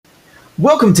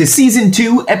Welcome to Season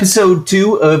 2, Episode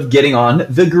 2 of Getting on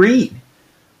the Green.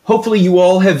 Hopefully you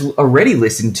all have already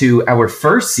listened to our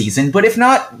first season, but if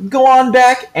not, go on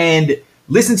back and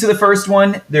listen to the first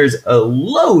one. There's a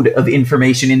load of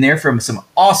information in there from some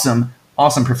awesome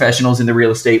professionals in the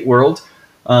real estate world.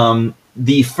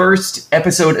 The first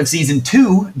episode of Season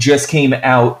 2 just came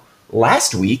out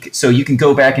last week, so you can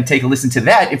go back and take a listen to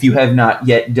that if you have not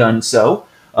yet done so.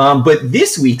 But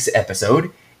this week's episode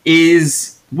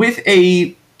is with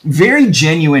a very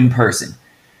genuine person.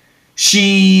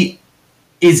 She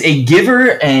is a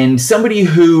giver and somebody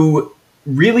who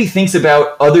really thinks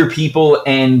about other people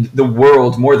and the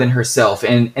world more than herself.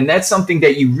 And that's something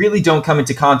that you really don't come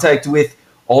into contact with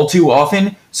all too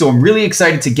often. So I'm really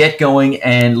excited to get going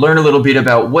and learn a little bit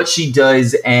about what she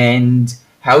does and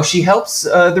how she helps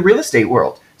the real estate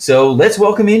world. So let's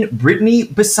welcome in Brittany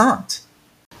Besant.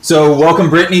 So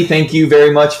welcome, Brittany. Thank you very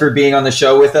much for being on the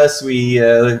show with us. We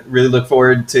really look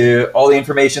forward to all the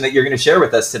information that you're going to share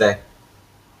with us today.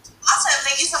 Awesome.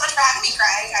 Thank you so much for having me,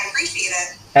 Craig. I appreciate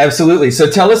it. Absolutely. So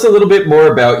tell us a little bit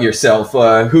more about yourself,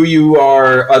 who you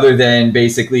are other than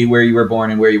basically where you were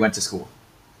born and where you went to school.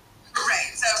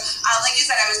 Right. So like you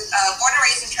said, I was born and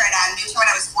raised in Trinidad, moved here when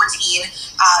I was 14,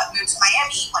 moved to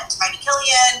Miami, went to Miami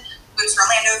Killian, moved to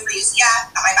Orlando for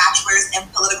UCF, got my bachelor's in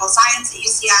political science at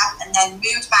UCF, and then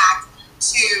moved back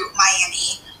to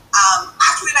Miami.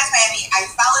 After we moved back to Miami, I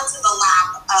fell into the lap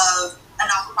of a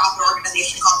not-for-profit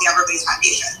organization called the Everglades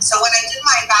Foundation. So when I did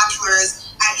my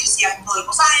bachelor's at UCF in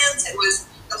political science,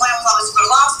 the plan was always to go to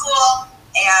law school,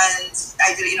 and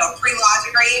I did a pre-law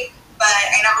degree, but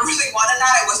I never really wanted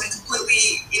that. I wasn't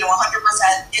completely 100%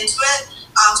 into it.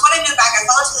 So when I moved back, I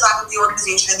fell into the lap of the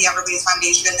organization, the Everglades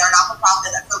Foundation. They're a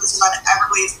not-for-profit that focuses on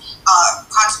Everglades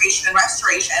conservation and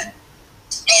restoration.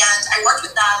 And I worked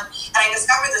with them, and I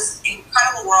discovered this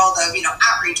incredible world of,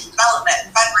 outreach and development and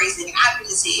fundraising and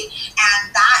advocacy.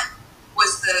 And that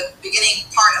was the beginning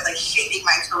part of shaping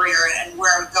my career and where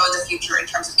I would go in the future in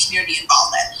terms of community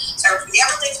involvement. So I worked for the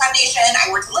Everglades Foundation. I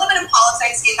worked a little bit in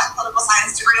politics, gave that political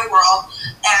science degree a whirl,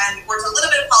 and worked a little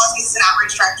bit in politics as an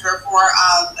outreach director for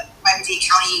Miami-Dade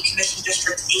County Commission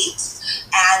District 8,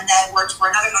 and then worked for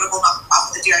another notable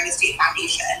not-for-profit, the Darien Estate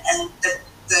Foundation. And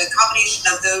the combination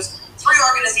of those three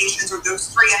organizations, or those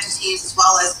three entities, as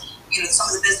well as some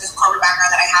of the business corporate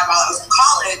background that I had while I was in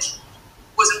college,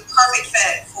 was a perfect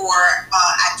fit for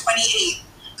at 28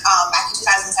 back in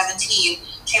 2017.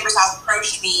 Chambers House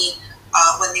approached me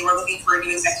when they were looking for a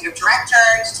new executive director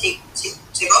to take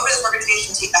over this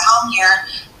organization, take the helm here,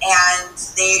 and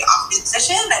they offered me the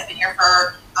position. I've been here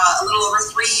for a little over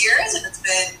 3 years, and it's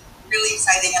been really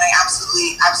exciting, and I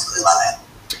absolutely love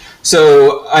it.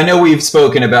 So I know we've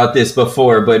spoken about this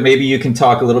before, but maybe you can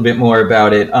talk a little bit more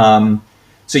about it.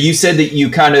 So you said that you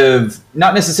kind of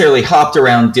not necessarily hopped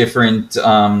around different,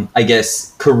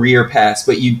 career paths,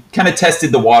 but you kind of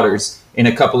tested the waters in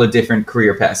a couple of different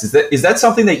career paths. Is that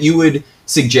something that you would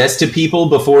suggest to people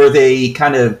before they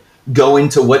kind of go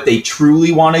into what they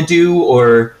truly want to do,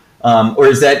 or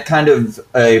is that kind of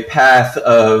a path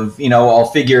of, I'll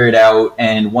figure it out,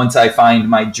 and once I find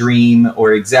my dream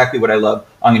or exactly what I love,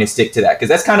 I'm going to stick to that? Because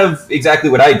that's kind of exactly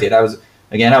what I did. I was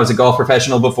a golf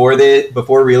professional before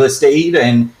real estate,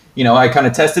 and I kind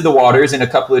of tested the waters in a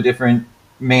couple of different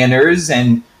manners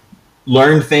and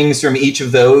learned things from each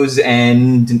of those,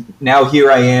 and now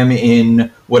here I am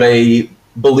in what I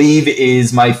believe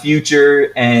is my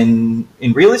future and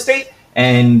in real estate,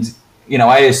 and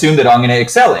I assume that I'm going to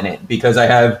excel in it because I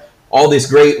have all this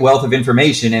great wealth of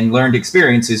information and learned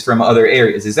experiences from other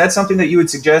areas. Is that something that you would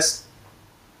suggest?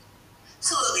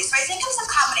 Absolutely. So I think it's a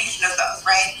combination of both,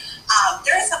 right?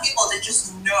 There are some people that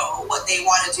just know what they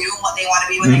want to do and what they want to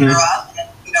be when they grow up. And,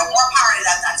 more power to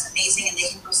them. That's amazing. And they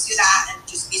can pursue that and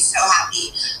just be so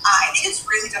happy. I think it's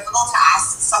really difficult to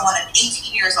ask someone at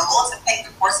 18 years old to pick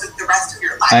the course of the rest of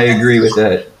your life. I agree with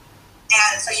that.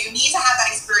 And so you need to have that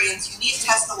experience. You need to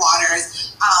test the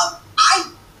waters.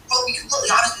 I will be completely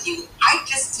honest with you. I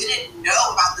just didn't know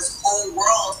about this whole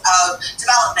world of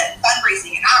development and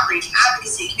fundraising and outreach and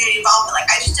advocacy, community involvement.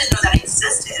 I just didn't know that it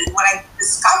existed. And when I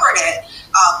discovered it,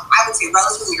 I would say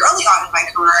relatively early on in my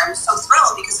career, I was so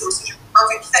thrilled because it was such a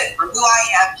perfect fit for who I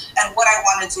am and what I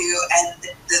want to do and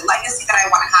the legacy that I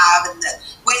want to have and the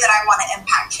way that I want to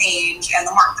impact change and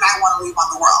the mark that I want to leave on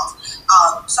the world.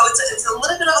 So it's a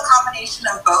little bit of a combination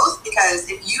of both, because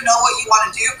if you know what you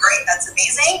want to do, great, that's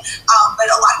amazing. But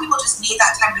a lot of people just need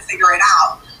that time to figure it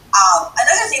out.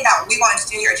 Another thing that we wanted to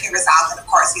do here at Chambers South, and of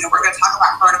course, we're going to talk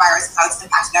about coronavirus and how it's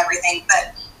impacted everything,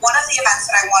 but one of the events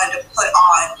that I wanted to put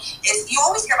on is, you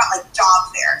always hear about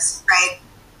job fairs, right?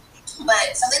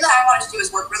 But something that I wanted to do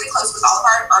is work really close with all of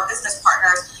our business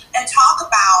partners and talk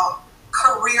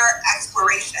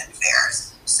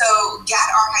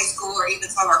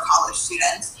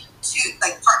students to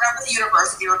like partner up with a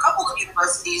university or a couple of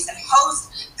universities and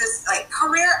host this like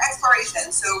career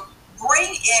exploration. So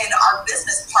bring in our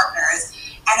business partners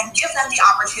and give them the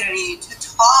opportunity to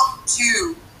talk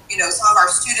to, some of our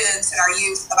students and our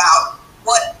youth about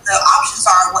what the options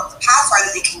are and what the paths are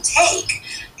that they can take.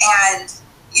 And,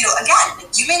 again,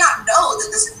 you may not know that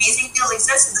this amazing field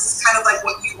exists and this is kind of like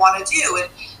what you want to do. And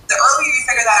the earlier you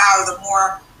figure that out,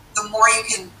 the more you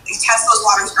can test those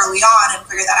waters early on and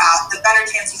figure that out, the better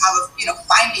chance you have of,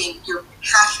 finding your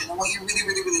passion and what you really,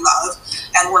 really, really love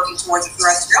and working towards it for the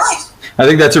rest of your life. I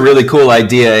think that's a really cool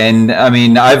idea. And I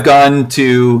mean, I've gone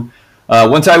to,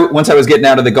 once I was getting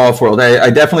out of the golf world, I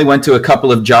definitely went to a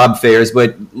couple of job fairs,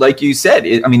 but like you said,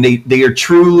 they are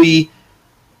truly,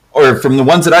 or from the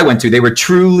ones that I went to, they were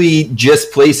truly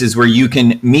just places where you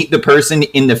can meet the person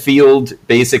in the field,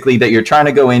 basically, that you're trying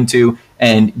to go into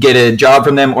and get a job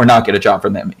from them or not get a job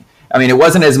from them. I mean, it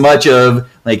wasn't as much of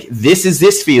like, this is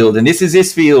this field and this is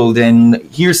this field and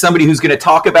here's somebody who's going to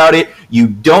talk about it. You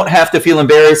don't have to feel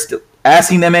embarrassed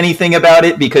asking them anything about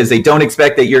it because they don't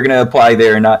expect that you're going to apply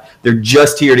there or not. They're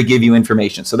just here to give you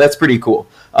information. So that's pretty cool.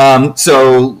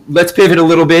 So let's pivot a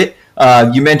little bit.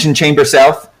 You mentioned Chamber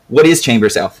South. What is Chamber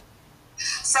South?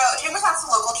 So Chamber South is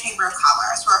a local chamber of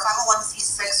commerce. We're a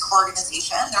 501c6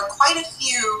 organization. There are quite a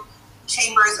few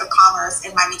chambers of commerce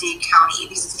in Miami-Dade County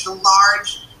because it's such a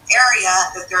large area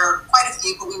that there are quite a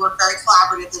few, but we work very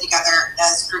collaboratively together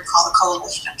as a group called the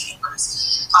Coalition of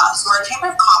Chambers. So we're a chamber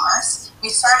of commerce.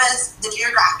 We service the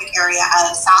geographic area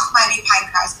of South Miami,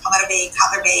 Pinecrest, Palmetto Bay,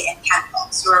 Cutler Bay, and Kentville.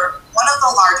 So we're one of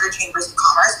the larger chambers of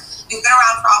commerce. We've been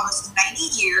around for almost 90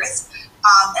 years.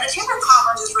 And a chamber of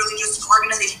commerce is really just an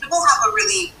organization. People have a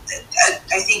really,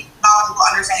 I think not a lot of people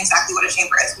understand exactly what a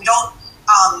chamber is. We don't,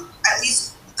 at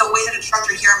least the way that it's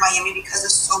structured here in Miami, because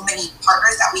there's so many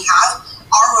partners that we have,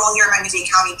 our role here in Miami-Dade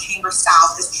County Chamber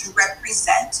South is to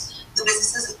represent the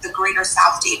businesses of the greater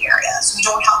South Dade area. So we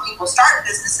don't help people start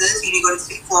businesses. You need to go to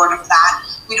state Florida for that.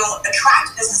 We don't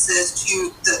attract businesses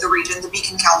to the region. The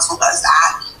Beacon Council does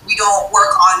that. We don't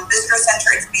work on visitor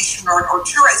center information or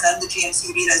tourism. The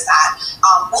GMCB does that.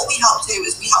 What we help do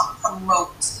is we help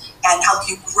promote and help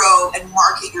you grow and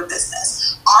market your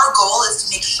business. Our goal is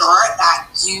to make sure that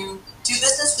you do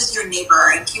business with your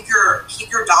neighbor and keep your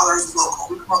dollars local.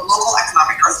 We promote local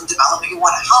economic growth and development. We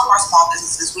want to help our small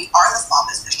businesses. We are the small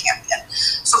business champion.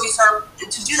 So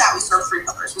to do that, we serve three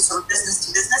pillars. We serve business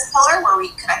to business pillar, where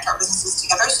we connect our businesses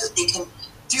together so that they can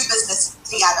do business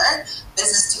together.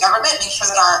 Business to government, make sure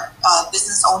that our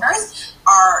business owners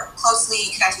are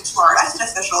closely connected to our elected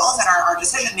officials and our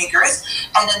decision makers.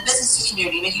 And then business to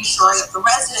community, making sure that the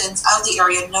residents of the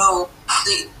area know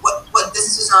what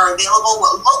businesses are available,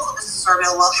 what local businesses are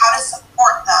available, how to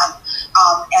support them,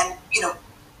 and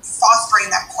fostering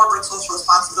that corporate social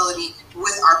responsibility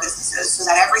with our businesses so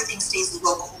that everything stays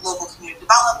local community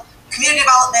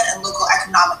development and local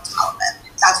economic development.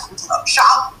 That's what we promote.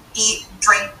 Shop, eat,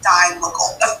 drink, dine,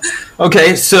 local.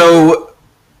 Okay, so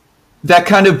that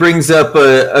kind of brings up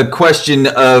a question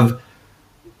of,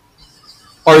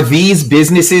 are these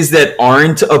businesses that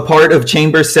aren't a part of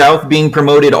Chamber South being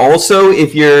promoted also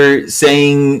if you're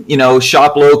saying,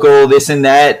 shop local, this and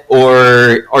that,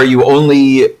 or are you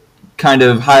only kind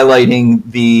of highlighting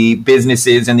the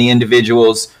businesses and the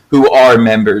individuals who are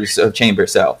members of Chamber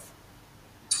South?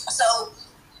 So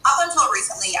up until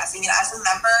recently, yes. As a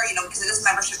member, because it is a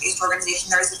membership-based organization,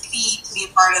 there is a fee to be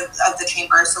a part of the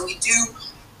chamber. So we do,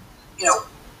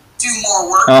 do more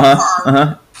work for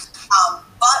our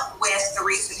but with the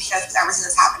recent shifts, everything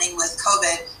that's happening with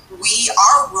COVID,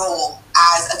 our role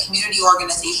as a community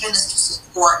organization is to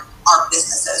support our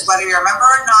businesses. Whether you're a member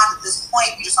or not, at this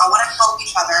point, we just all want to help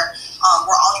each other.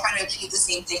 We're all trying to achieve the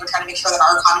same thing. We're trying to make sure that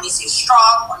our economy stays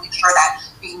strong. We want to make sure that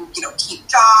we can, keep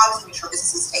jobs and make sure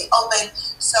businesses stay open.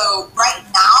 So right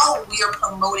now, we are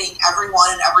promoting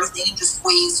everyone and everything, just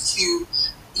ways to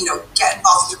get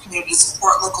involved with your community,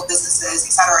 support local businesses,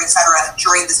 et cetera,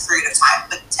 during this period of time.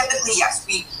 But typically, yes,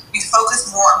 we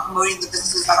focus more on promoting the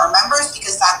businesses that are members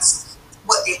because that's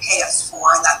what they pay us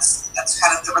for, and that's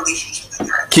kind of the relationship that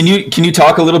they're in. Can you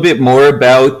talk a little bit more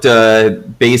about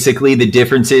basically the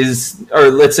differences, or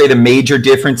let's say the major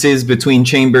differences between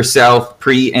Chamber South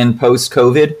pre and post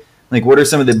COVID? Like, what are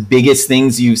some of the biggest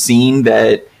things you've seen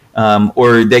that,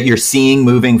 or that you're seeing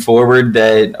moving forward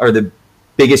that are the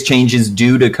biggest changes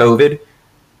due to COVID?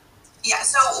 Yeah,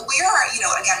 so we're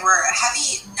a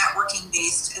heavy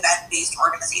networking-based, event-based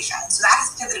organization. So that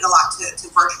has pivoted a lot to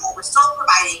virtual. We're still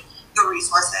providing the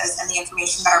resources and the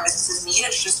information that our businesses need.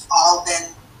 It's just all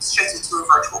been shifted to a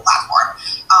virtual platform.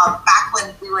 Back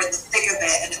when we were in the thick of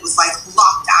it and it was like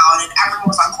lockdown and everyone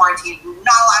was on quarantine, you were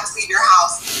not allowed to leave your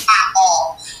house at all.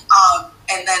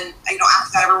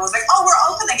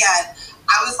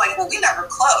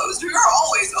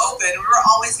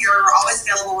 we're always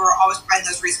available. We're always providing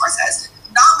those resources.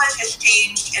 Not much has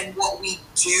changed in what we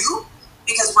do,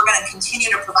 because we're going to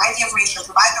continue to provide the information,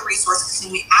 provide the resources,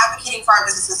 continue advocating for our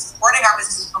businesses, supporting our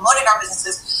businesses, promoting our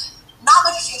businesses. Not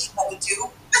much has changed in what we do,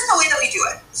 just the way that we do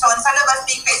it. So instead of us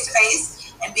being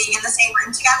face-to-face and being in the same room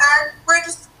together, we're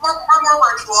just more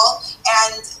virtual,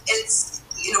 and it's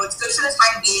good for the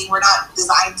time being. We're not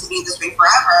designed to be this way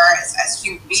forever as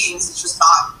human beings. It's just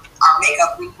not our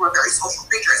makeup. We're very social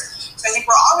creatures. So I think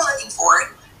we're all really looking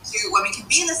forward to when we can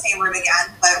be in the same room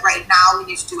again, but right now we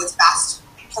need to do what's best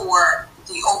for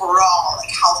the overall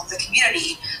health of the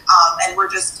community, and we're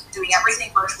just doing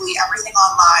everything virtually, everything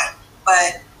online,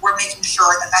 but we're making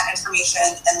sure that information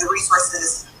and the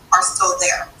resources are still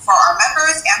there for our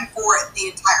members and for the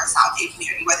entire South Dade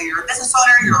community. Whether you're a business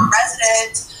owner, you're a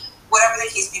resident, whatever the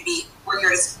case may be, we're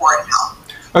here to support and help.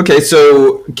 Okay,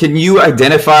 so can you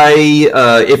identify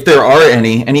if there are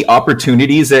any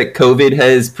opportunities that COVID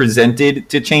has presented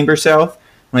to Chamber South?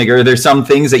 Are there some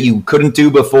things that you couldn't do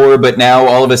before, but now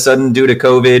all of a sudden due to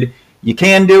COVID, you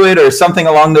can do it, or something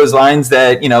along those lines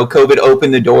that, COVID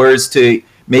opened the doors to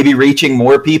maybe reaching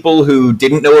more people who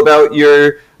didn't know about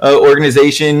your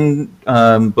organization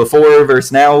before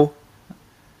versus now?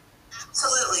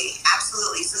 Absolutely.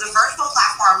 So the virtual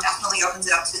platform definitely opens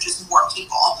it up to just more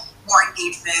people, more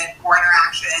engagement, more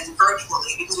interaction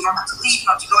virtually, because we don't have to leave, we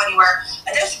don't have to go anywhere.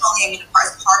 Additionally,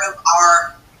 as part of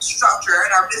our structure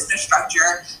and our business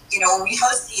structure, when we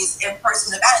host these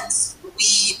in-person events,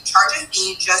 we charge a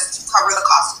fee just to cover the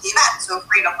cost of the event. So if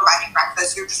we're providing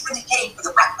breakfast, you're just really paying for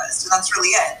the breakfast, and that's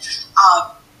really it.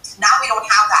 Now we don't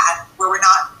have that, where we're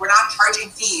not charging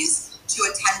fees to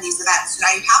attend these events. So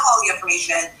now you have all the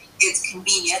information. It's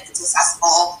convenient, it's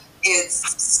accessible,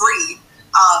 it's free.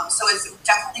 So it's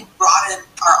definitely broadened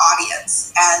our audience,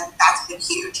 and that's been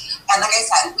huge. And like I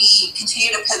said, we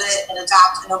continue to pivot and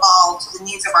adapt and evolve to the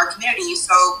needs of our community.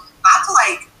 So not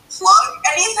to plug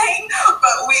anything,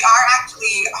 but we are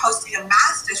actually hosting a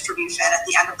mass distribution at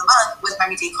the end of the month with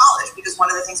Miami-Dade College, because one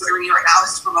of the things that we're doing right now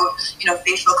is to promote,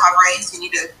 facial coverings. You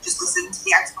need to just listen to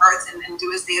the experts and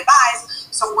do as they advise.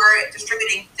 So we're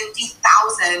distributing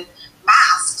 50,000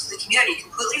 masks to the community,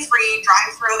 completely free,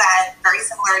 drive-through event, very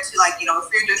similar to a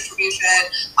food distribution.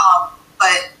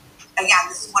 But again,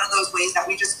 this is one of those ways that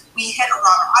we hit a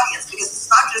broader audience, because it's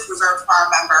not just reserved for our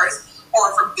members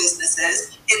or for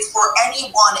businesses. It's for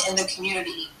anyone in the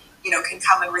community, can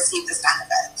come and receive this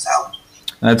benefit. So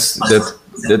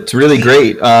that's really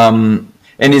great.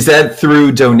 And is that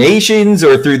through donations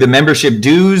or through the membership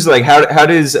dues? How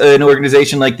does an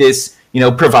organization like this,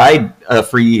 provide a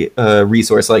free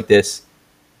resource like this?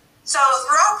 So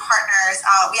through our partners,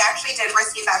 we actually did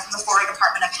receive that from the Florida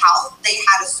Department of Health. They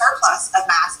had a surplus of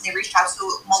masks, and they reached out to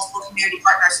multiple community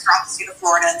partners throughout the state of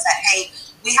Florida and said, "Hey,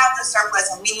 we have the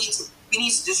surplus, and we need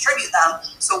to distribute them.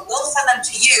 So we'll send them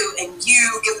to you, and you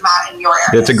give them out in your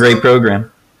area." That's a great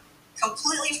program.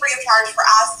 Completely free of charge for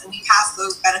us, and we pass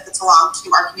those benefits along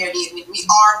to our community.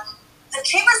 The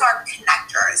chambers are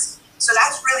connectors. So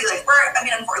that's really we're kind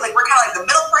of the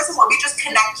middle person, where we just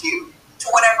connect you to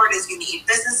whatever it is you need.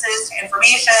 Businesses to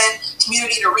information,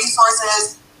 community to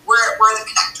resources. We're the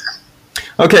connector.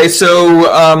 Okay,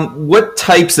 so what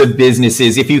types of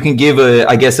businesses, if you can give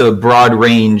a broad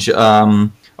range,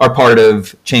 are part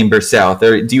of Chamber South?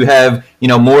 Or do you have,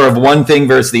 more of one thing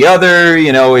versus the other?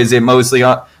 Is it mostly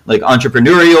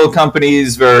entrepreneurial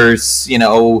companies versus,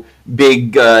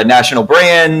 big national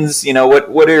brands?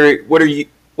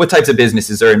 What types of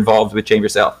businesses are involved with Chamber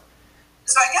South?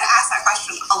 So I get asked that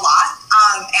question a lot,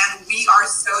 and we are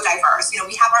so diverse.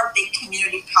 We have our big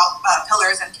community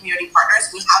pillars and community partners.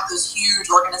 We have those huge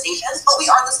organizations, but we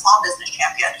are the small business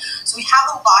champion. So we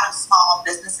have a lot of small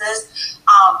businesses,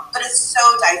 but it's so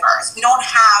diverse. We don't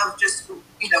have just a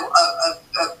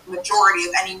majority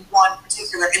of any one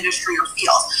particular industry or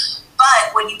field.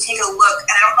 But when you take a look,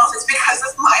 and I don't know if it's because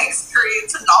of my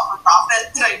experience in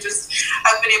not-for-profit that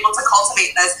I've been able to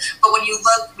cultivate this, but when you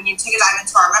take a dive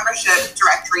into our membership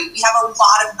directory, we have a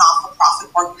lot of not-for-profit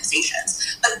organizations.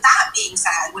 But that being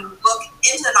said, when you look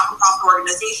into the not-for-profit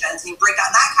organizations and you break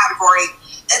down that category,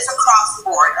 it's across the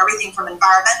board, everything from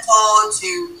environmental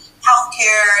to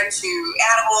healthcare to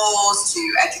animals to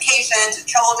education to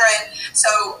children.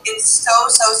 So it's so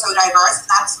diverse. And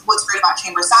that's what's great about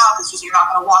Chamber South. It's just you're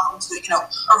not going to walk into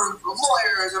a room full of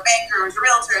lawyers or bankers or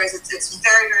realtors. It's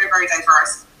very, very, very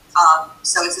diverse.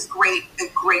 So it's a great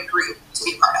group to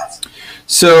be part of.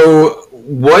 So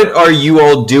what are you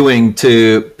all doing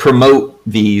to promote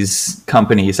these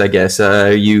companies, I guess?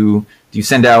 Are you do you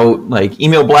send out like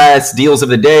email blasts, deals of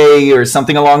the day, or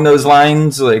something along those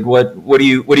lines? Like what do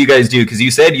you guys do? Because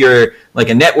you said you're like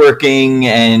a networking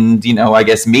and I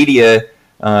guess media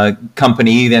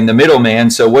company than the middleman.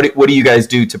 So what do you guys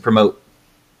do to promote?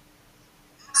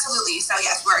 Absolutely. So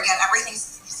yes, everything's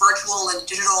virtual and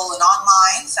digital and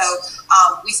online. So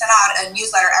we send out a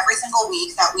newsletter every single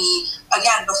week that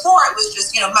before it was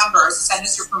just, members, send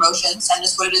us your promotion, send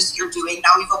us what it is you're doing.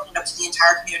 Now we've opened up to the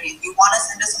entire community. If you want to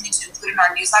send us something to include in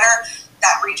our newsletter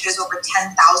that reaches over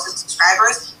 10,000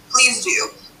 subscribers, please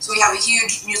do. So we have a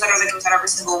huge newsletter that comes out every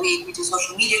single week. We do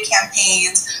social media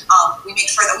campaigns. We make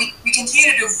sure that we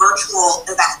continue to do virtual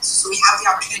events. So we have the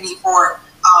opportunity for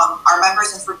our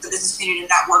members and for the business community to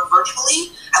network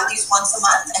virtually at least once a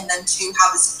month, and then to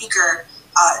have a speaker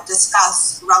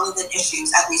discuss relevant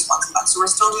issues at least once a month. So we're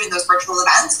still doing those virtual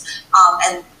events,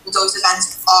 and those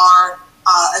events are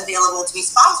available to be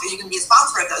sponsored. You can be a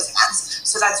sponsor of those events.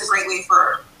 So that's a great way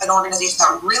for an organization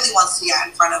that really wants to get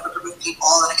in front of a group of people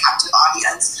and a captive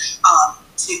audience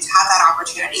to have that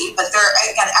opportunity. But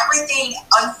everything,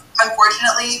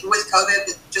 unfortunately, with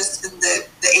COVID, just in the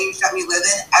age that we live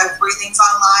in, everything's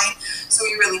online. So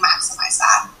we really maximize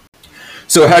that.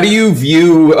 So how do you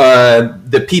view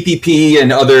the PPP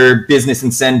and other business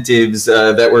incentives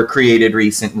that were created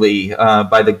recently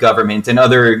by the government and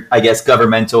other, I guess,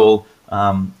 governmental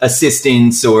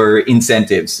assistance or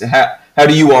incentives? How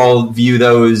do you all view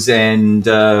those? And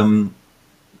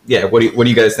what do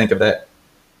you guys think of that?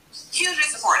 Hugely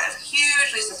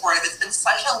supportive. It's been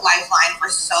such a lifeline for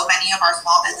so many of our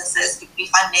small businesses. PPP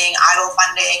funding, EIDL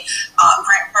funding,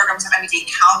 grant programs at Miami-Dade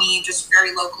County, just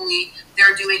very locally.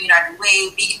 They're doing United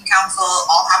Way, Beacon Council,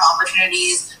 all have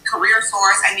opportunities, Career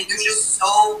Source. I mean, there's just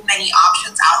so many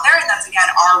options out there. And that's, again,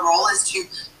 our role is to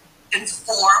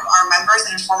inform our members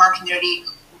and inform our community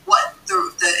what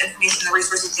the information, the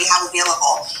resources they have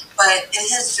available. But it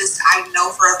has just, I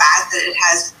know for a fact that it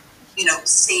has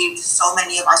saved so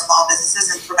many of our small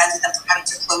businesses and prevented them from having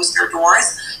to close their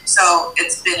doors. So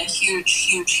it's been a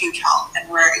huge help, and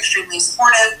we're extremely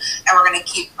supportive, and we're going to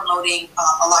keep promoting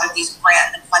a lot of these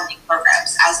grant and funding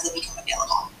programs as they become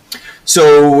available.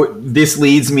 So this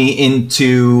leads me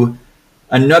into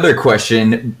another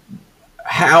question.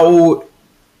 How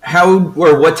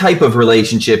or what type of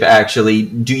relationship actually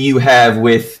do you have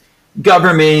with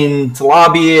government,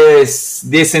 lobbyists,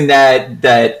 this and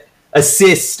that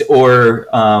assist or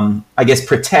I guess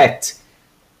protect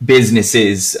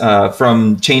businesses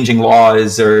from changing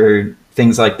laws or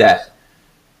things like that?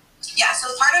 Yeah, so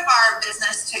part of our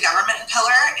business to government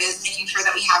pillar is making sure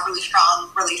that we have really strong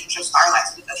relationships with our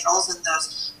elected officials and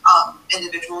those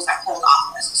individuals that hold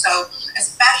office. So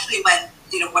especially when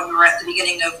we were at the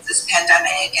beginning of this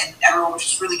pandemic and everyone was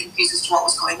just really confused as to what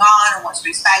was going on and what to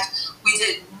expect, we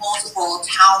did multiple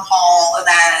town hall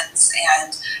events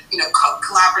and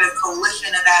collaborative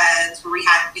coalition events where we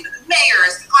had the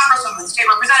mayors, the congresswomen, state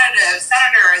representatives,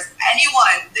 senators,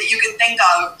 anyone that you can think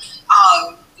of.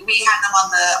 We had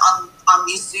them on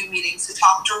these Zoom meetings to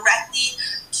talk directly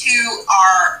to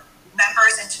our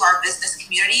members and to our business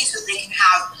community so they can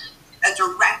have a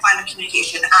direct line of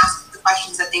communication, ask the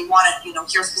questions that they want to,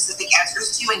 hear specific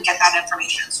answers to and get that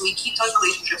information. So we keep those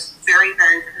relationships very,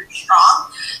 very, very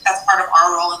strong. That's part of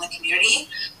our role in the community.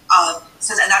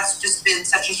 And that's just been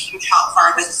such a huge help for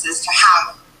our businesses to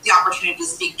have the opportunity to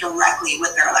speak directly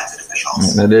with their elected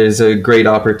officials. That is a great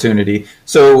opportunity.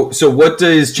 So what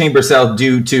does Chamber South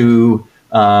do to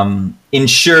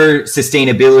ensure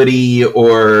sustainability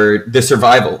or the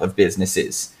survival of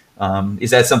businesses? Is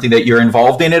that something that you're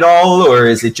involved in at all, or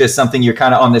is it just something you're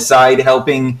kind of on the side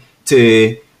helping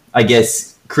to, I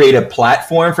guess, create a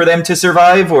platform for them to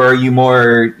survive, or are you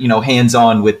more,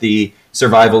 hands-on with the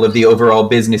survival of the overall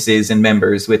businesses and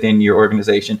members within your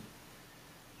organization?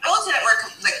 I will say that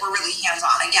we're really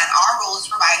hands-on. Again, our role is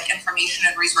to provide information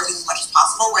and resources as much as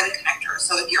possible. We're the connector.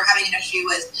 So if you're having an issue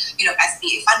with,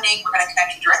 SBA funding, we're going to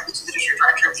connect you directly to the district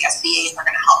director of the SBA, and they're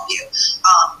going to help you.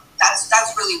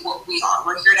 That's really what we are.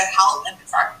 We're here to help and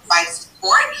provide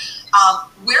support.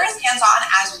 We're as hands-on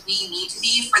as we need to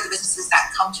be for the businesses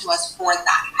that come to us for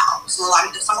that help. So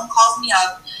if someone calls me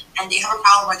up and they have a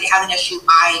problem or they have an issue,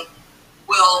 I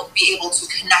will be able to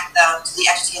connect them to the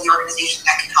entity and the organization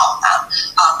that can help them.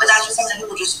 But that's just something that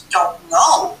people just don't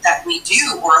know that we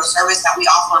do, or a service that we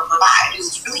offer or provide. Because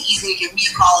it's really easy to give me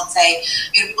a call and say,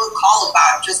 people call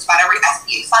about just about every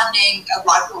SBA funding. A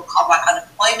lot of people call about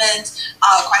unemployment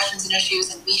questions and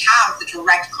issues, and we have the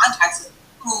direct contacts of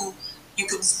who you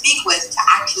can speak with to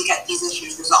actually get these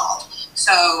issues resolved.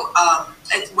 So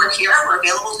we're here, we're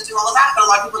available to do all of that, but a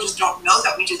lot of people just don't know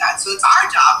that we do that. So it's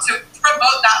our job to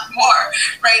promote that more,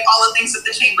 right? All the things that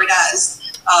the Chamber does.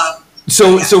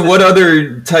 So what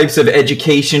other types of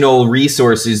educational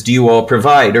resources do you all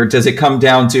provide? Or does it come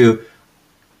down to,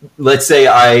 let's say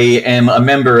I am a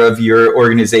member of your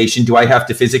organization, do I have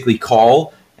to physically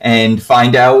call and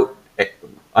find out,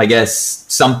 I guess,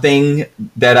 something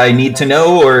that I need to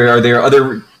know? Or are there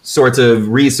other sorts of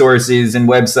resources and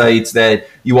websites that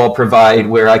you all provide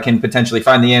where I can potentially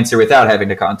find the answer without having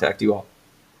to contact you all?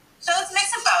 So it's a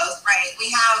mix of both, right?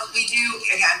 We do,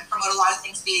 again, promote a lot of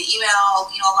things via email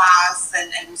blasts,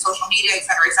 and social media, et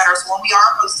cetera, et cetera. So when we are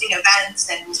hosting events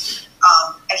and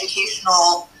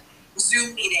educational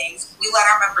Zoom meetings, we let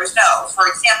our members know, for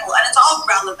example, and it's all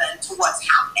relevant to what's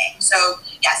happening. So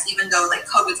yes, even though like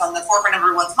COVID's on the forefront of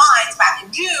everyone's minds back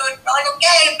in June, we're like,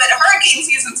 okay, but hurricane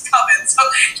season's coming. So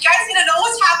you guys need to know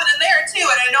what's happening there too.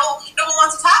 And I know no one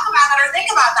wants to talk about that or think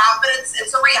about that, but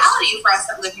it's a reality for us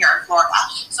that live here in Florida.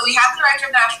 So we have the director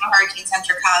of the National Hurricane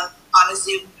Center come on a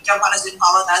Zoom, jump on a Zoom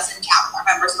call with us and chat with our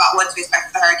members about what to expect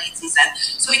for the hurricane season.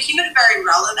 So we keep it very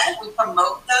relevant. We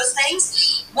promote those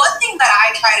things. One thing that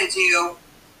I try to do,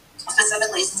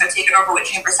 specifically since I've taken over with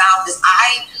Chamber South, is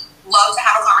I love to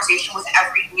have a conversation with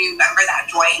every new member that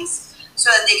joins,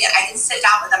 so that I can sit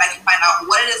down with them. I can find out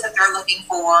what it is that they're looking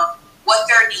for, what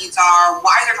their needs are,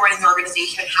 why they're joining the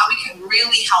organization, how we can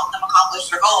really help them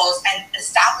accomplish their goals, and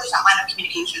establish that line of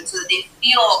communication so that they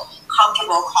feel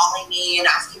comfortable calling me and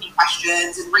asking me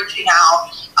questions and reaching out.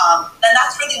 And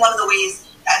that's really one of the ways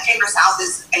that Chamber South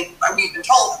is, we've been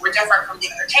told, we're different from the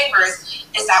other chambers,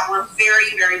 is that we're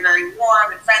very, very, very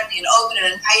warm and friendly and open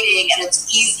and inviting, and it's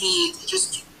easy to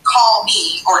just call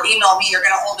me or email me or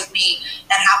get a hold of me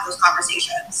and have those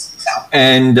conversations. So.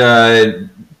 And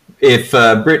if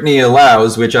Brittany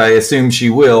allows, which I assume she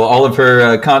will, all of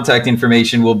her contact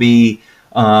information will be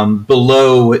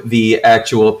below the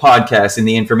actual podcast in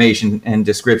the information and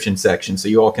description section. So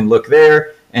you all can look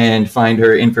there and find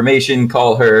her information,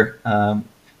 call her,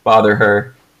 bother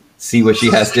her, see what she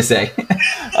has to say.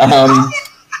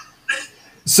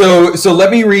 So let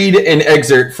me read an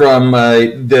excerpt from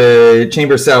the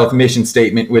Chamber South mission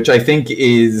statement, which I think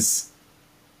is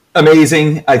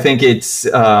amazing. I think it's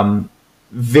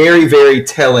very, very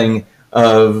telling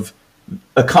of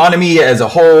economy as a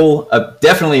whole,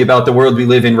 definitely about the world we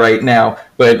live in right now.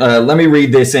 But let me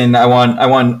read this, and I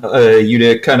want you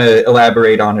to kind of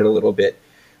elaborate on it a little bit.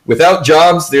 Without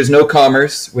jobs, there's no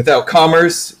commerce. Without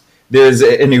commerce, there's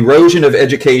an erosion of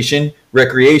education,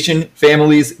 recreation,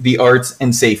 families, the arts,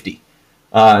 and safety.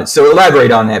 So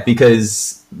elaborate on that,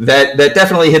 because that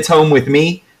definitely hits home with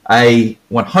me. I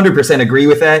 100% agree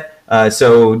with that.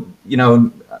 So,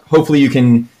 hopefully you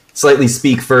can slightly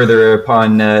speak further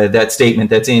upon that statement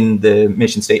that's in the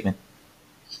mission statement.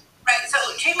 Right. So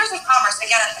Chambers of Commerce,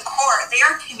 again, at the core, they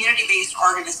are community-based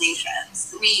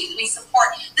organizations. We support.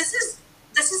 This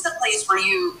is the place where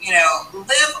you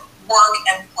live, work,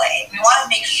 and play. We want to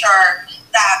make sure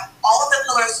that all of the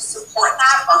pillars to support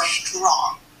that are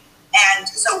strong. And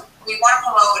so we want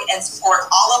to promote and support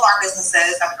all of our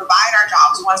businesses that provide our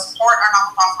jobs. We want to support our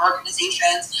nonprofit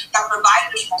organizations that provide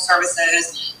additional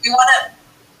services.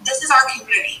 This is our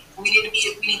community. We need to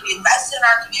be invested in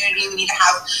our community. We need to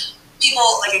have people,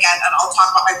 like, again, and I'll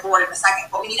talk about my board in a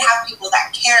second, but we need to have people that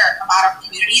care about our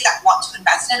community, that want to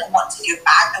invest in and want to give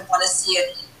back and want to see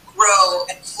it grow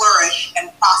and flourish and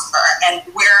prosper. And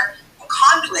we're a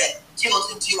conduit to be able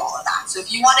to do all of that. So if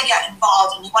you want to get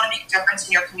involved and you want to make a difference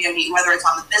in your community, whether it's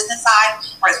on the business side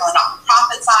or it's on the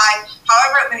not-for-profit side,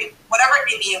 whatever it may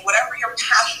be, and whatever your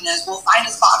passion is, we'll find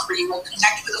a spot for you. We'll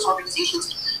connect with those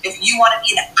organizations. If you want to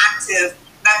be an active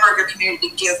member of your community,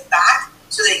 to give back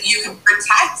so that you can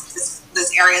protect this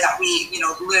area that we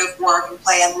live, work, and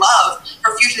play and love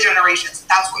for future generations.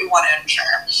 That's what we want to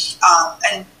ensure.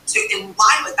 And in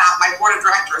line with that, my board of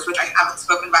directors, which I haven't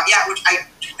spoken about yet, which I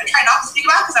try not to speak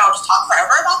about because I'll just talk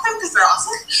forever about them because they're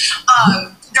awesome.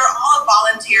 They're all a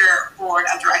volunteer board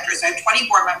of directors. So I have 20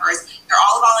 board members. They're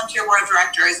all a volunteer board of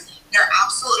directors. They're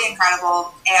absolutely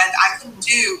incredible, and I couldn't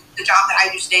do the job that I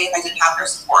do today if I didn't have their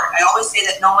support. I always say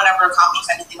that no one ever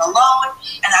accomplishes anything alone,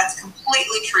 and that's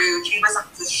completely true. Chambers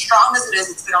is as strong as it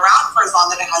is. It's been around for as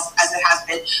long as it has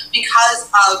been because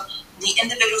of the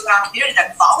individuals in our community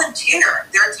that volunteer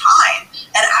their time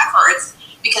and efforts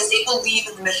because they believe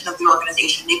in the mission of the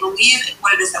organization. They believe in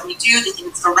what it is that we do. They think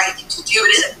it's the right thing to do.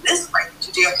 It is the right thing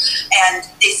to do. And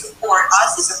they support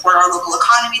us. They support our local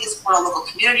economy. They support our local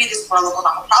community. They support our local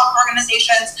nonprofit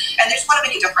organizations. And they just want to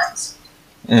make a difference.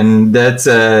 And that's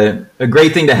a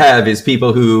great thing to have, is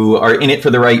people who are in it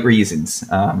for the right reasons.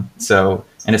 And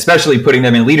especially putting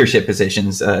them in leadership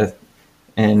positions.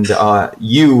 And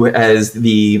you as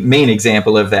the main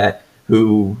example of that,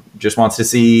 who just wants to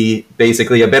see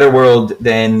basically a better world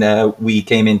than we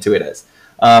came into it as.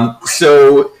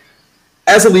 So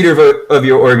as a leader of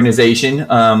your organization,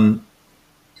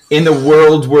 in the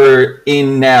world we're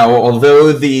in now,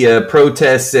 although the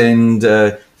protests and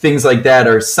things like that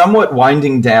are somewhat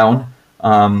winding down,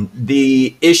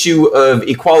 the issue of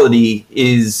equality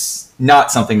is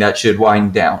not something that should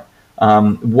wind down.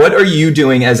 What are you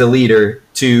doing as a leader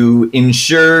to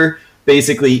ensure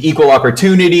basically equal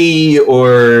opportunity,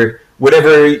 or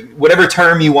whatever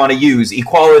term you want to use,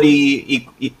 equality,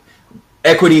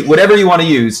 equity, whatever you want to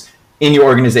use in your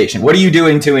organization? What are you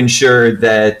doing to ensure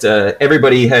that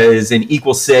everybody has an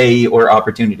equal say or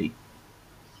opportunity?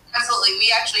 Absolutely.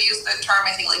 We actually use the term,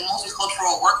 I think, like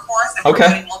multicultural workforce.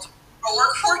 Okay. Multicultural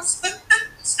workforce.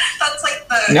 That's like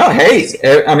the... No, hey,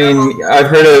 I mean, I've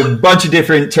heard a bunch of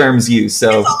different terms used,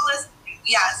 so...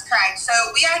 Yes, correct. So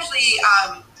we actually,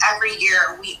 every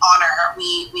year, we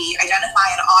identify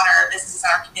and honor businesses in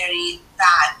our community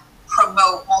that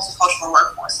promote multicultural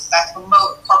workforce, that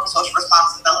promote corporate social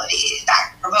responsibility,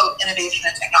 that promote innovation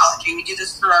and technology. We do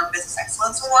this through our Business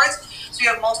Excellence Awards. So we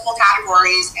have multiple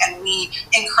categories, and we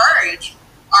encourage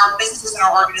our businesses and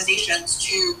our organizations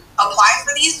to apply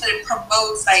for these, but it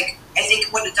promotes, like, I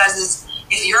think what it does is,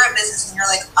 if you're a business and you're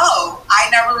like, oh, I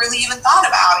never really even thought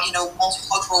about,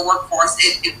 multicultural workforce,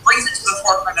 it brings it to the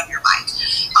forefront of your mind.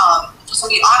 So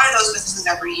we honor those businesses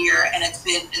every year, and it's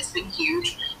been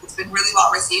huge. It's been really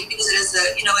well received because it is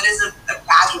a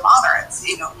badge of honor. It's,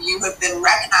 you have been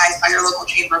recognized by your local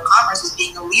chamber of commerce as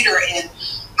being a leader in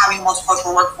having a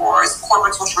multicultural workforce,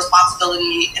 corporate social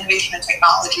responsibility, innovation and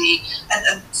technology, and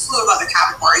a slew of other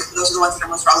categories, but those are the ones that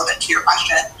are most relevant to your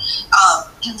question.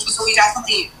 So we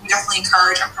definitely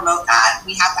encourage and promote that.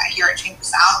 We have that here at Chamber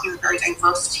South. We have a very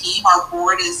diverse team. Our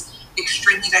board is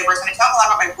extremely diverse, and I talk a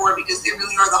lot about my board because they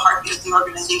really are the heartbeat of the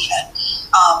organization.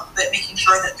 But making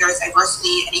sure that there is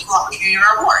diversity and equal opportunity on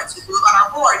our board. So if you look on our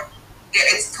board,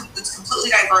 it's completely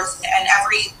diverse in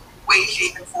every way,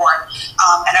 shape, and form.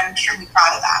 And I'm extremely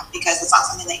proud of that because it's not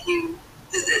something that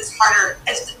it's harder.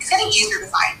 It's getting easier to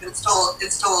find, but it's still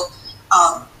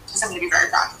something to be very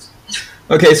proud of.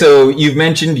 Okay, so you've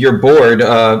mentioned your board.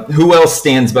 Who else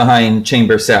stands behind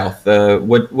Chamber South?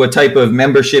 What type of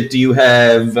membership do you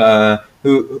have?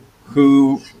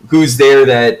 Who's there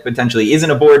that potentially isn't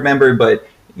a board member, but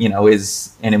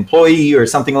is an employee or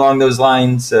something along those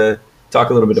lines? Talk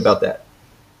a little bit about that.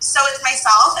 So it's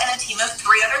myself and a team of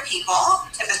 3 other people,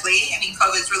 typically. I mean,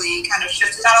 COVID's really kind of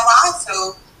shifted that a lot.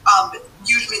 So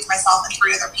usually it's myself and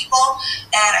 3 other people.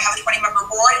 And I have a 20-member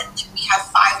board, and then we have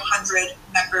 500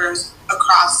 members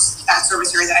across that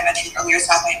service area that I mentioned earlier,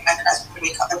 South Miami, Pinecrest,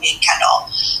 Cutler Bay, and Kendall.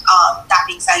 That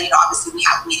being said, obviously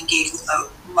we engage with a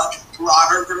much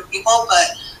broader group of people,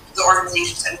 but the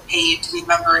organizations that have paid to be a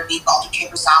member and be involved in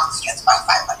Chamber South stands about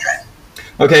 500.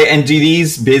 Okay, and do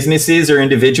these businesses or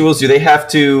individuals, do they have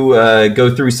to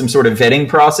go through some sort of vetting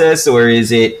process, or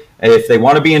is it, if they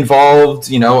want to be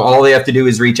involved, all they have to do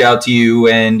is reach out to you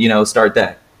and, start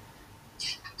that?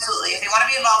 Absolutely. If they want to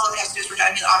be involved, all they have to do is reach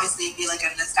out. I mean, obviously, it'd be like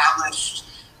an established,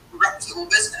 reputable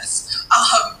business.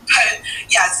 But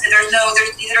yes, there's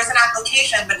an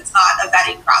application, but it's not a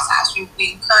vetting process. We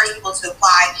encourage people to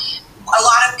apply. A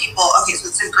lot of people, okay, so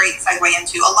it's a great segue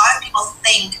into, a lot of people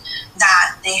think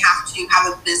that they have to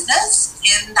have a business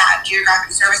in that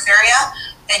geographic service area,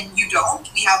 and you don't.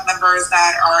 We have members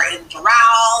that are in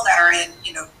Doral, that are in,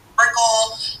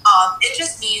 Brickell. It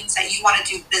just means that you want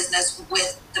to do business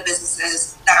with the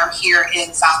businesses that are here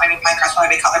in South Miami, Pinecrest, Cutler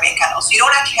Bay, and Kendall. So you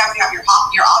don't actually have to have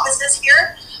your offices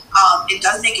here. It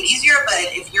does make it easier,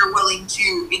 but if you're willing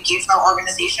to engage with our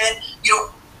organization, you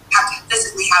don't have to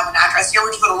physically have an address here,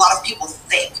 which is what a lot of people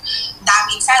think. That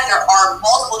being said, there are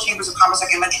multiple chambers of commerce,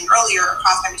 like I mentioned earlier,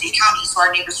 across Miami-Dade County. So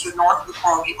our neighbors to the north, the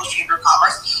Coral Gables Chamber of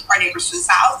Commerce. Our neighbors to the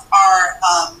south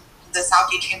are the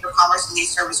Southgate Chamber of Commerce, and they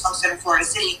service Homestead and Florida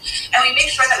City. And we make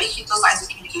sure that we keep those lines of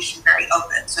communication very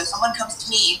open. So if someone comes to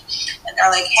me and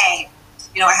they're like, hey,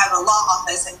 I have a law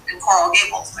office in Coral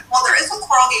Gables. I'm like, well, there is a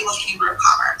Coral Gables Chamber of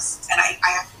Commerce, and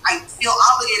I feel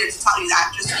obligated to tell you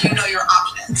that, just so you know your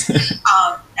options.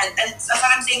 And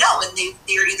sometimes they know, and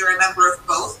they're either a member of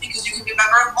both, because you can be a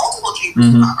member of multiple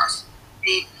chambers of commerce.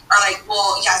 They are like,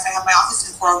 well, yes, I have my office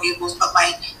in Coral Gables, but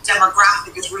my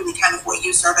demographic is really kind of what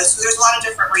you service. So there's a lot of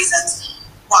different reasons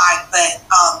why, but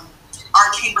our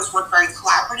chambers work very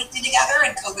collaboratively together,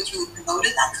 and COVID's really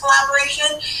promoted that collaboration.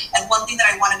 And one thing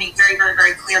that I want to make very, very,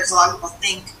 very clear, because a lot of people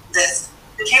think this,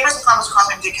 the chambers of commerce across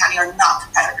Miami-Dade County are not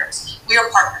competitors. We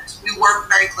are partners. We work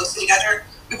very closely together.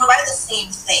 We provide the same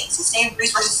things, the same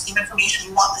resources, the same information.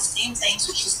 We want the same things,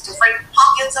 which is different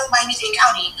pockets of Miami-Dade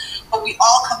County, but we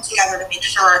all come together to make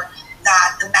sure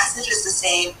that the message is the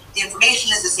same, the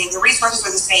information is the same, the resources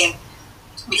are the same,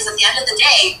 because at the end of the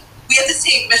day, we have the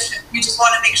same mission. We just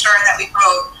want to make sure that we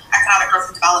promote economic growth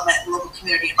and development and local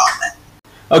community involvement.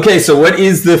 Okay, so what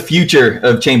is the future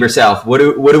of Chamber South? What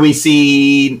do we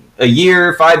see a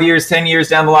year, 5 years, 10 years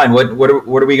down the line? What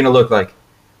are we going to look like?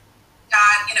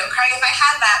 God, Craig, if I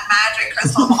had that magic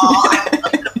crystal ball,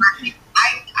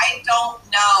 I don't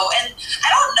know. And I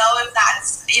don't know if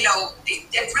that's,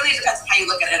 it really depends on how you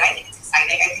look at it. I think it's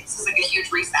exciting. I think this is like a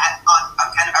huge reset on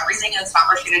kind of everything, and it's an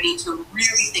opportunity to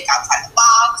really think outside the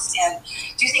box and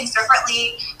do things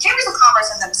differently. Chambers of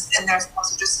Commerce and they're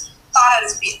also just thought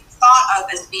of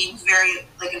as being very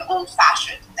like an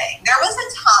old-fashioned thing. There was a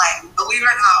time, believe it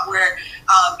or not, where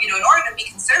in order to be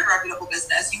considered a reputable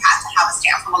business, you had to have a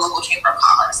stamp from a local chamber of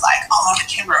commerce, like, oh, I'm a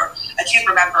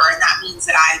chamber member, and that means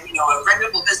that I'm a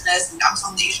reputable business and I'm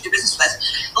someone that you should do business with.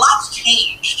 A lot's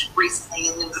changed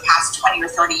recently in the past 20 or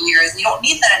 30 years, and you don't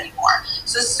need that anymore.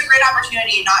 So this is a great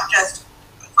opportunity, not just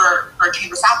for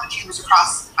Chamber South, but chambers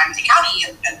across Miami-Dade County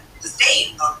and the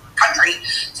state and the country,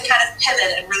 to kind of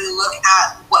pivot and really look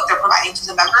at what they're providing to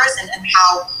the members and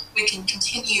how we can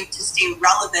continue to stay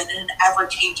relevant in an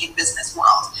ever-changing business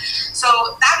world.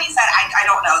 So that means that I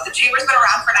don't know. The Chamber's been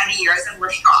around for 90 years and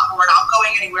we're strong. We're not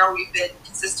going anywhere. We've been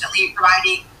consistently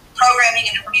providing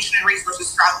programming and information and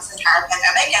resources throughout this entire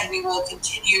pandemic, and we will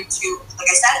continue to, like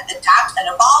I said, adapt and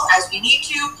evolve as we need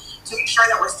to make sure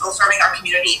that we're still serving our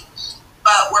community.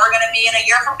 But where we're going to be in a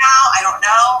year from now, I don't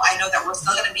know. I know that we're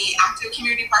still going to be active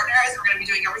community partners. We're going to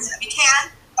be doing everything that we can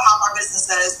to help our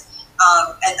businesses.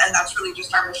 And that's really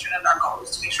just our mission and our goal,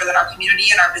 is to make sure that our community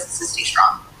and our businesses stay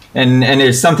strong. And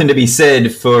there's something to be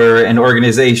said for an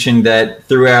organization that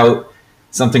throughout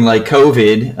something like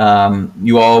COVID,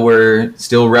 you all were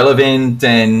still relevant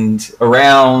and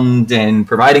around and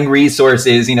providing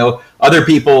resources. Other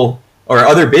people or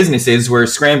other businesses were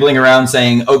scrambling around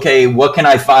saying, okay, what can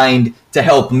I find to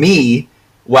help me?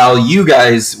 While you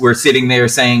guys were sitting there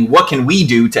saying, what can we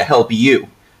do to help you?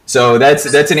 So that's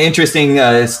an interesting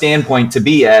standpoint to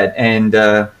be at. And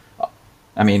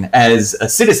as a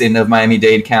citizen of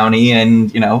Miami-Dade County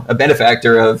and, a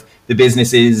benefactor of the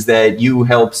businesses that you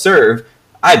help serve,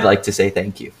 I'd like to say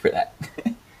thank you for that.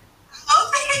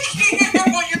 Oh, thank you.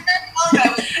 Well, you're very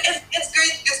welcome. It's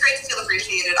great to feel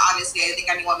appreciated. Obviously, I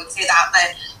think anyone would say that.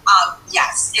 But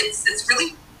yes, it's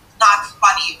really not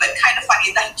funny, but kind of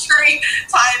funny that during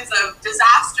times of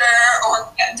disaster or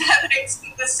pandemics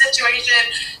in this situation,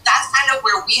 that's kind of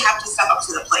where we have to step up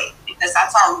to the plate, because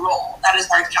that's our role. That is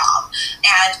our job.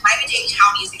 And Miami-Dade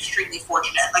County is extremely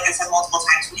fortunate. Like I said multiple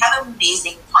times, we have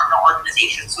amazing partner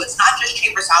organizations. So it's not just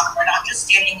Chamber South, and we're not just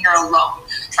standing here alone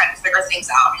trying to figure things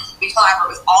out. We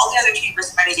collaborate with all the other chambers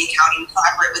in Miami-Dade County. We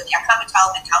collaborate with the Economic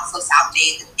Development Council of South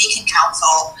Dade, the Beacon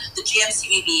Council, the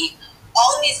GMCBB,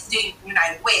 all of these, the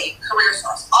United Way, Career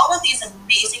Source, all of these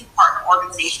amazing partner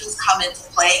organizations come into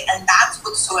play, and that's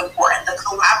what's so important. The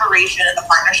collaboration and the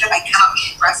partnership, I cannot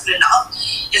stress it enough,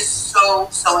 is so,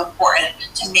 so important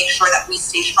to make sure that we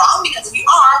stay strong, because we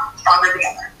are stronger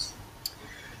together.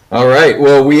 All right.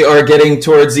 Well, we are getting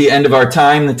towards the end of our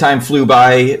time. The time flew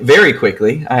by very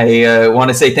quickly. I want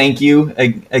to say thank you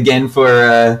again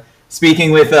for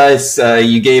speaking with us.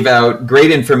 You gave out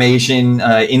great information,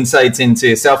 insights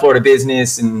into South Florida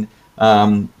business and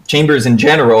chambers in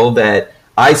general that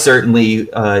I certainly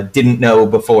didn't know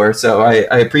before. So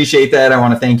I appreciate that. I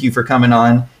want to thank you for coming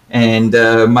on. And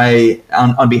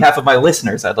on behalf of my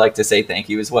listeners, I'd like to say thank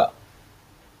you as well.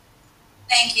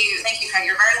 Thank you, Craig.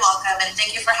 You're very welcome. And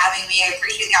thank you for having me. I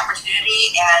appreciate the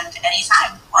opportunity. And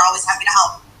anytime, we're always happy to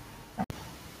help.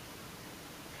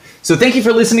 So thank you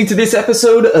for listening to this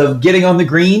episode of Getting on the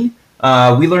Green.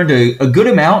 We learned a good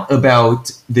amount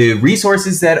about the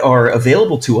resources that are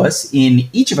available to us in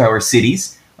each of our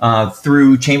cities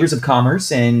through chambers of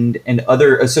commerce and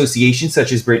other associations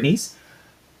such as Brittany's.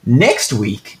 Next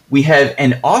week, we have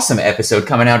an awesome episode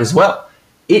coming out as well.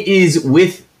 It is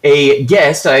with a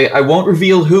guest. I won't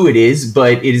reveal who it is,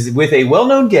 but it is with a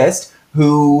well-known guest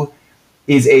who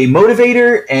is a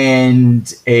motivator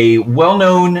and a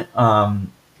well-known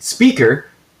speaker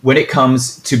when it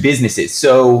comes to businesses.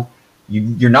 So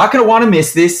you're not going to want to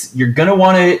miss this. You're going to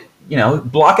want to,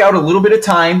 block out a little bit of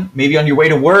time, maybe on your way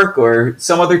to work or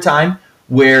some other time,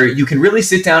 where you can really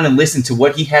sit down and listen to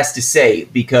what he has to say,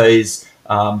 because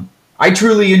I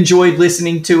truly enjoyed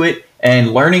listening to it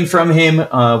and learning from him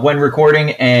when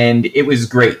recording, and it was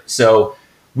great. So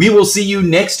we will see you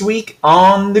next week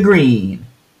on the Green.